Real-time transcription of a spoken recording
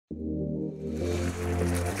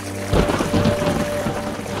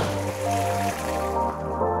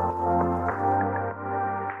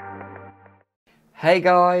Hey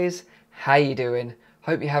guys, how you doing?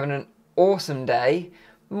 Hope you're having an awesome day.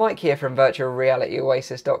 Mike here from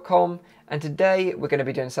virtualrealityoasis.com, and today we're going to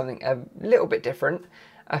be doing something a little bit different.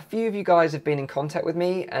 A few of you guys have been in contact with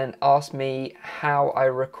me and asked me how I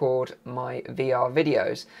record my VR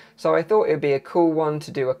videos. So I thought it would be a cool one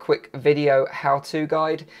to do a quick video how-to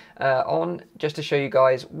guide on, just to show you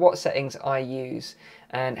guys what settings I use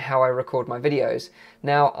and how I record my videos.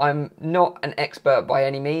 Now, I'm not an expert by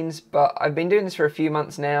any means, but I've been doing this for a few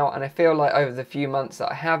months now, and I feel like over the few months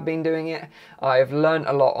that I have been doing it, I've learned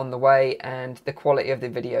a lot on the way and the quality of the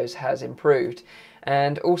videos has improved.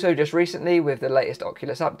 And also just recently with the latest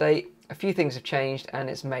Oculus update, a few things have changed and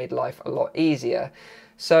it's made life a lot easier.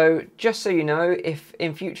 So just so you know, if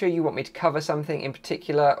in future you want me to cover something in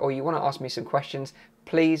particular or you want to ask me some questions,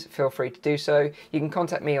 please feel free to do so. You can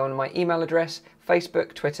contact me on my email address,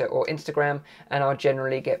 Facebook, Twitter or Instagram, and I'll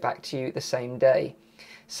generally get back to you the same day.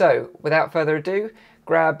 So without further ado,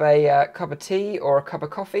 grab a cup of tea or a cup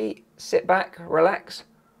of coffee, sit back, relax,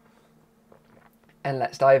 and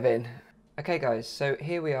let's dive in. Okay guys, so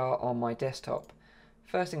here we are on my desktop.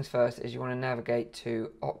 First things first is you want to navigate to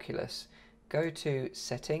Oculus. Go to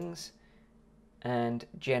Settings and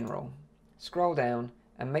General. Scroll down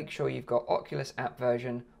and make sure you've got Oculus app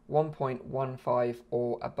version 1.15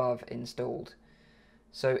 or above installed.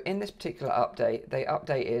 So in this particular update, they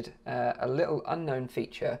updated a little unknown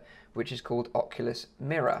feature which is called Oculus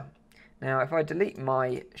Mirror. Now if I delete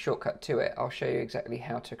my shortcut to it, I'll show you exactly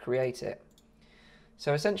how to create it.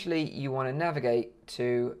 So essentially you want to navigate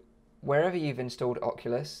to wherever you've installed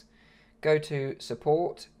Oculus, go to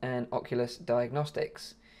Support and Oculus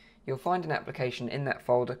Diagnostics. You'll find an application in that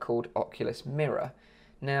folder called Oculus Mirror.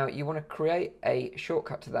 Now you want to create a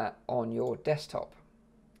shortcut to that on your desktop.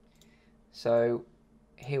 So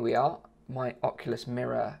here we are, my Oculus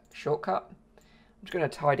Mirror shortcut. I'm just going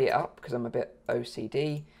to tidy it up because I'm a bit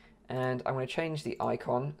OCD, and I'm going to change the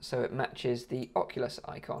icon so it matches the Oculus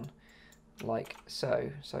icon, like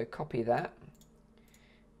so. So copy that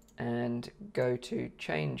and go to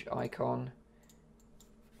change icon,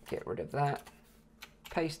 get rid of that,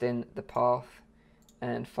 paste in the path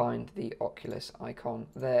and find the Oculus icon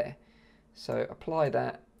there. So apply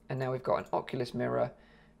that, and now we've got an Oculus Mirror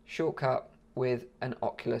shortcut with an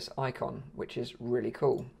Oculus icon, which is really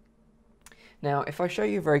cool. Now if I show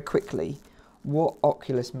you very quickly what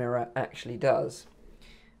Oculus Mirror actually does.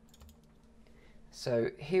 So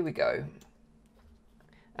here we go.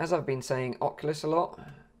 As I've been saying Oculus a lot,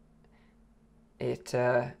 it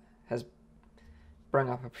has brought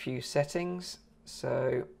up a few settings.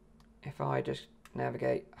 So if I just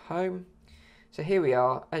navigate home, so here we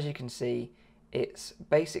are. As you can see, it's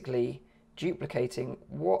basically duplicating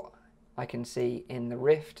what I can see in the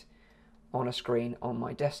Rift on a screen on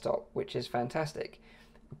my desktop, which is fantastic.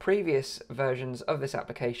 Previous versions of this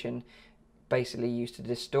application basically used to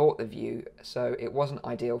distort the view, so it wasn't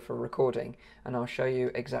ideal for recording, and I'll show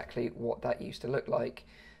you exactly what that used to look like.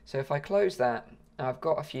 So if I close that, I've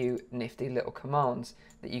got a few nifty little commands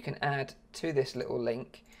that you can add to this little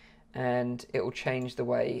link, and it will change the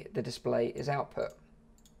way the display is output.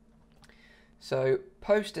 So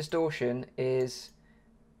PostDistortion is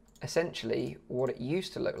essentially what it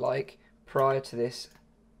used to look like prior to this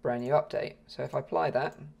brand new update. So if I apply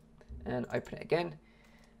that and open it again,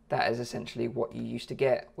 that is essentially what you used to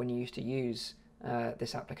get when you used to use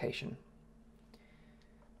this application.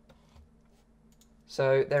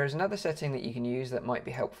 So there is another setting that you can use that might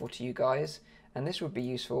be helpful to you guys, and this would be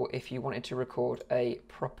useful if you wanted to record a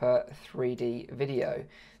proper 3D video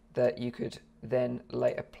that you could then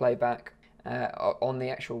later play back on the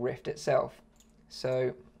actual Rift itself.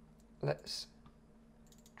 So let's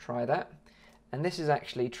try that, and this is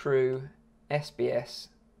actually true SBS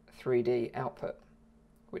 3D output,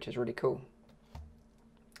 which is really cool.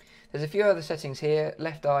 There's a few other settings here: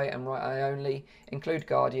 left eye and right eye only, include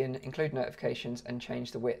Guardian, include notifications, and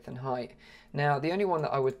change the width and height. Now the only one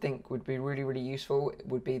that I would think would be really useful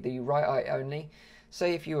would be the right eye only.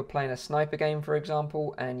 Say if you were playing a sniper game, for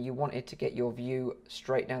example, and you wanted to get your view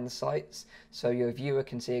straight down the sights so your viewer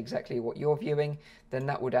can see exactly what you're viewing, then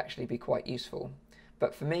that would actually be quite useful.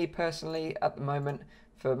 But for me personally, at the moment,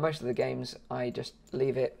 for most of the games, I just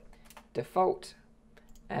leave it default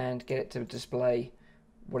and get it to display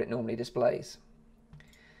what it normally displays.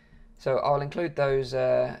 So I'll include those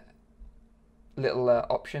little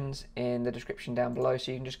options in the description down below,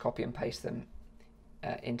 so you can just copy and paste them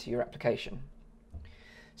into your application.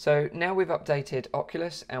 So now we've updated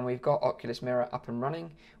Oculus and we've got Oculus Mirror up and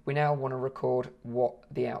running, we now want to record what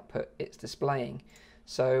the output it's displaying.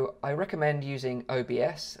 So I recommend using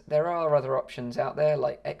OBS. There are other options out there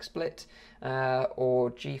like XSplit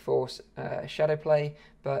or GeForce Shadowplay,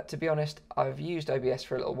 but to be honest, I've used OBS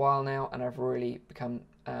for a little while now and I've really become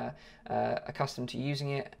accustomed to using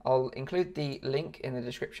it. I'll include the link in the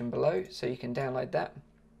description below so you can download that.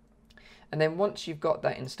 And then once you've got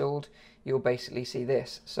that installed, you'll basically see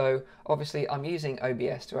this. So obviously I'm using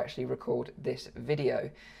OBS to actually record this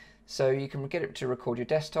video. So you can get it to record your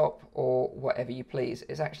desktop or whatever you please.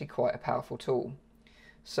 It's actually quite a powerful tool.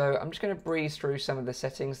 So I'm just going to breeze through some of the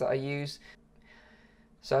settings that I use.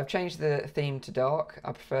 So I've changed the theme to dark.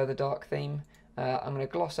 I prefer the dark theme. I'm going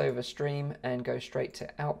to gloss over stream and go straight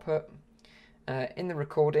to output. In the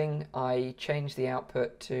recording, I changed the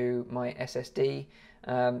output to my SSD.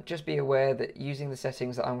 Just be aware that using the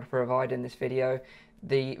settings that I'm going to provide in this video,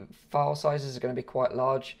 the file sizes are going to be quite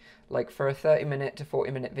large. Like for a 30-minute to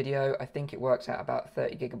 40-minute video, I think it works out about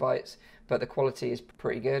 30 gigabytes, but the quality is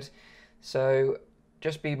pretty good. So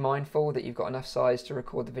just be mindful that you've got enough size to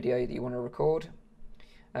record the video that you want to record.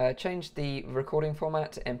 Change the recording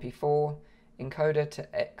format to MP4, encoder to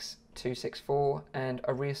X264, and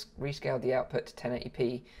I rescaled the output to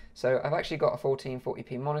 1080p. So I've actually got a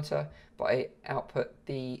 1440p monitor, but I output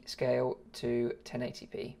the scale to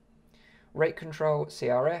 1080p. Rate control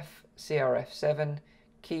CRF, CRF7,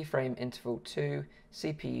 keyframe interval 2,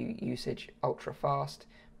 CPU usage ultra fast,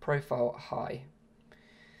 profile high.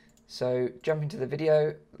 So jumping to the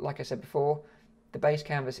video, like I said before, the base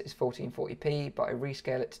canvas is 1440p, but I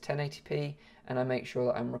rescale it to 1080p and I make sure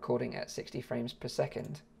that I'm recording at 60 frames per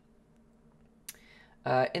second.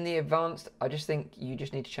 In the advanced, I just think you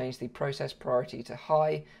just need to change the process priority to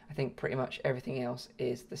high. I think pretty much everything else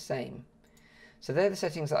is the same. So they're the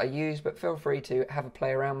settings that I use, but feel free to have a play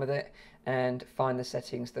around with it and find the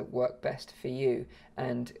settings that work best for you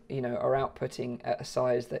and are outputting at a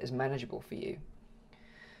size that is manageable for you.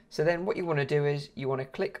 So then what you want to do is you want to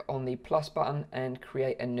click on the plus button and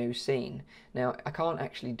create a new scene. Now I can't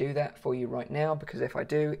actually do that for you right now because if I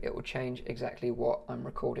do, it will change exactly what I'm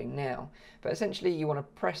recording now. But essentially you want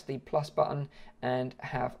to press the plus button and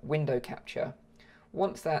have window capture.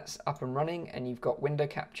 Once that's up and running and you've got window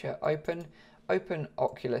capture open, open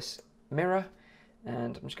Oculus Mirror,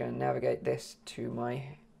 and I'm just going to navigate this to my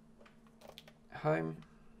home.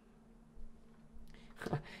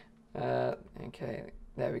 Okay,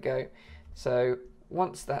 there we go. So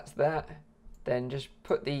once that's that, then just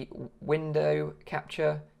put the window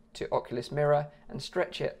capture to Oculus Mirror and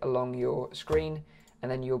stretch it along your screen, and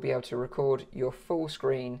then you'll be able to record your full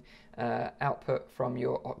screen output from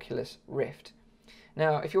your Oculus Rift.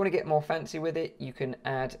 Now, if you want to get more fancy with it, you can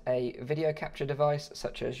add a video capture device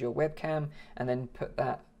such as your webcam and then put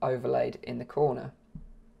that overlaid in the corner.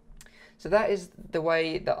 So that is the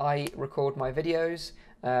way that I record my videos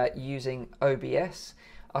using OBS.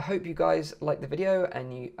 I hope you guys liked the video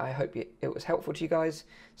and I hope it was helpful to you guys.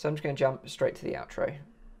 So I'm just going to jump straight to the outro.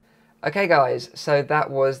 Okay guys, so that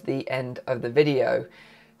was the end of the video.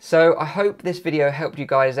 So I hope this video helped you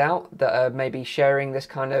guys out that are maybe sharing this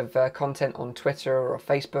kind of content on Twitter or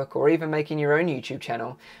Facebook or even making your own YouTube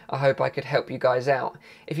channel. I hope I could help you guys out.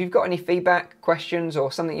 If you've got any feedback, questions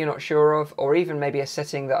or something you're not sure of, or even maybe a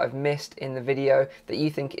setting that I've missed in the video that you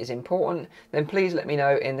think is important, then please let me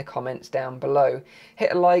know in the comments down below.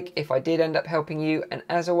 Hit a like if I did end up helping you, and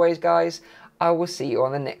as always guys, I will see you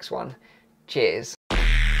on the next one. Cheers.